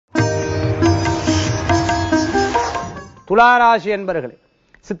துளாராசி என்பர்களே,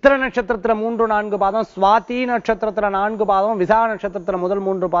 சித்திர நட்சத்திரத்துல 3-4 பாதம், சுவாதி நட்சத்திரத்துல 4 பாதம், விசாக நட்சத்திரத்துல முதல்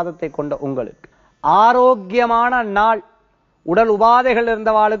 3 பாதத்தை கொண்ட உங்களுக்கு ஆரோக்கியமான நாள். உடல் உபாதைகள்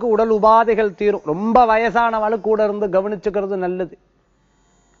இருந்தவாளுக்கு உடல் உபாதைகள் தீரும். ரொம்ப வயசானவாளுக்கு கூட இருந்து கவனிச்சுக்கிறது நல்லது.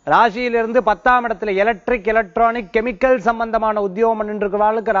 ராசியிலிருந்து 10ஆம் இடத்துல எலக்ட்ரிக், எலக்ட்ரானிக், கெமிக்கல் சம்பந்தமான உத்தியோகம் பண்ணிட்டு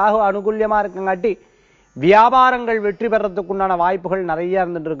இருக்கிறவாளுக்கு ராகு அனுகூல்யமா இருக்குங்காட்டி வியாபாரங்கள் வெற்றி பெறத்துக்குண்டான வாய்ப்புகள் நிறைய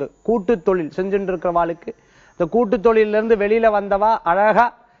இருந்துட்டு இருக்கு. கூட்டு தொழில் செஞ்சுட்டு இருக்கிறவாளுக்கு இந்த கூட்டு தொழிலிருந்து வெளியில வந்தவா அழகா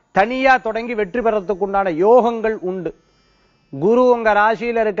தனியா தொடங்கி வெற்றி பெறத்துக்குண்டான யோகங்கள் உண்டு. குரு உங்க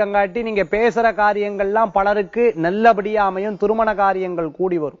ராசியில இருக்கங்காட்டி நீங்க பேசுற காரியங்கள்லாம் பலருக்கு நல்லபடியா அமையும். திருமண காரியங்கள்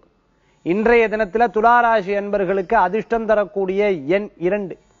கூடி வரும். இன்றைய தினத்துல துளாராசி அன்பர்களுக்கு அதிர்ஷ்டம் தரக்கூடிய எண்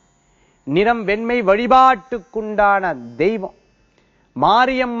 2, நிறம் வெண்மை. வழிபாட்டுக்குண்டான தெய்வம்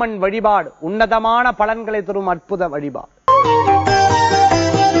மாரியம்மன் வழிபாடு உன்னதமான பலன்களை தரும் அற்புத வழிபாடு.